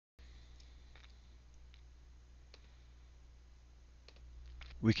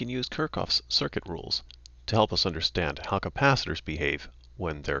we can use Kirchhoff's circuit rules to help us understand how capacitors behave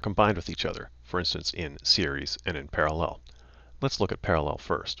when they're combined with each other, for instance in series and in parallel. Let's look at parallel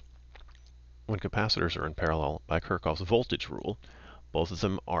first. When capacitors are in parallel by Kirchhoff's voltage rule, both of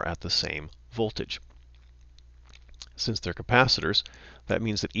them are at the same voltage. Since they're capacitors, that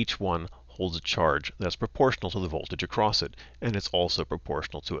means that each one holds a charge that's proportional to the voltage across it, and it's also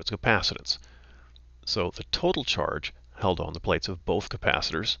proportional to its capacitance. So the total charge held on the plates of both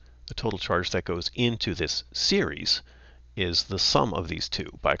capacitors, the total charge that goes into this series, is the sum of these two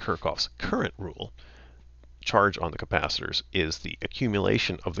by Kirchhoff's current rule. Charge on the capacitors is the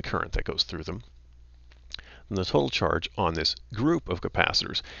accumulation of the current that goes through them. And the total charge on this group of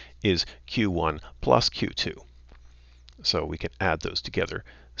capacitors is Q1 plus Q2. So we can add those together.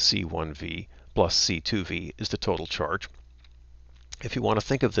 C1V plus C2V is the total charge. If you want to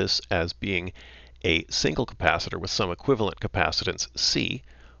think of this as being a single capacitor with some equivalent capacitance C,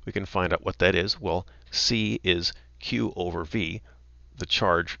 we can find out what that is. Well, C is Q over V, the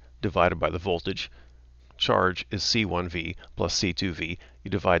charge divided by the voltage. Charge is C1V plus C2V. You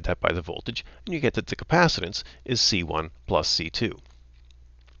divide that by the voltage, and you get that the capacitance is C1 plus C2.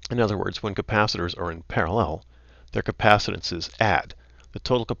 In other words, when capacitors are in parallel, their capacitances add. The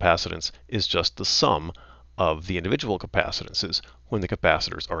total capacitance is just the sum of the individual capacitances when the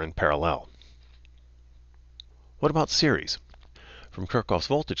capacitors are in parallel. What about series? From Kirchhoff's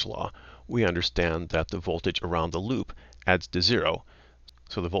voltage law, we understand that the voltage around the loop adds to zero,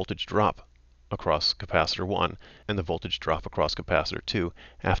 so the voltage drop across capacitor 1 and the voltage drop across capacitor 2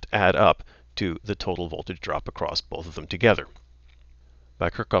 have to add up to the total voltage drop across both of them together. By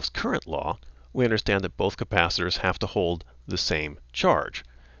Kirchhoff's current law, we understand that both capacitors have to hold the same charge,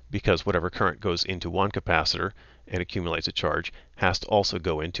 because whatever current goes into one capacitor and accumulates a charge has to also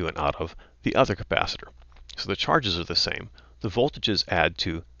go into and out of the other capacitor. So the charges are the same. The voltages add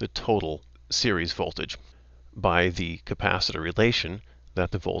to the total series voltage by the capacitor relation,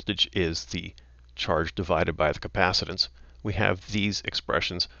 that the voltage is the charge divided by the capacitance. We have these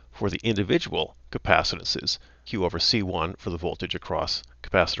expressions for the individual capacitances, Q over C1 for the voltage across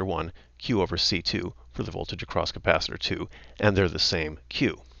capacitor 1, Q over C2 for the voltage across capacitor 2, and they're the same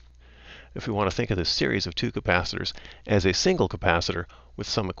Q. If we want to think of this series of two capacitors as a single capacitor with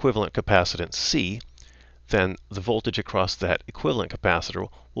some equivalent capacitance C, then the voltage across that equivalent capacitor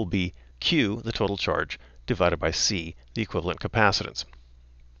will be Q, the total charge, divided by C, the equivalent capacitance.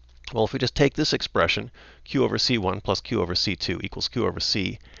 Well, if we just take this expression, Q over C1 plus Q over C2 equals Q over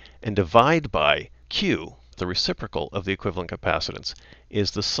C, and divide by Q, the reciprocal of the equivalent capacitance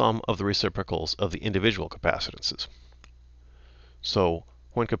is the sum of the reciprocals of the individual capacitances. So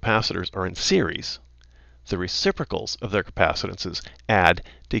when capacitors are in series, the reciprocals of their capacitances add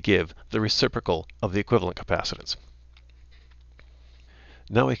to give the reciprocal of the equivalent capacitance.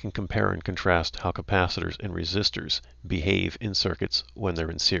 Now we can compare and contrast how capacitors and resistors behave in circuits when they're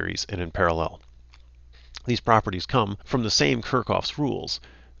in series and in parallel. These properties come from the same Kirchhoff's rules.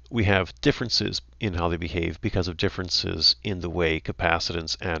 We have differences in how they behave because of differences in the way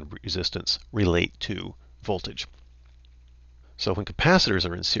capacitance and resistance relate to voltage. So when capacitors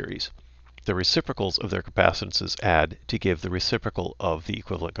are in series, the reciprocals of their capacitances add to give the reciprocal of the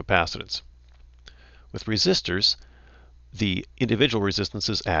equivalent capacitance. With resistors, the individual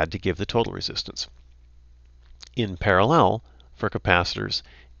resistances add to give the total resistance. In parallel, for capacitors,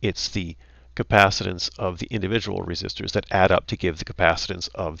 it's the capacitance of the individual resistors that add up to give the capacitance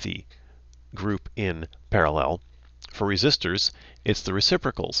of the group in parallel. For resistors, it's the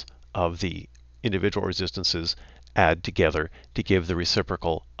reciprocals of the individual resistances add together to give the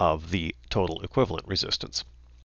reciprocal of the total equivalent resistance.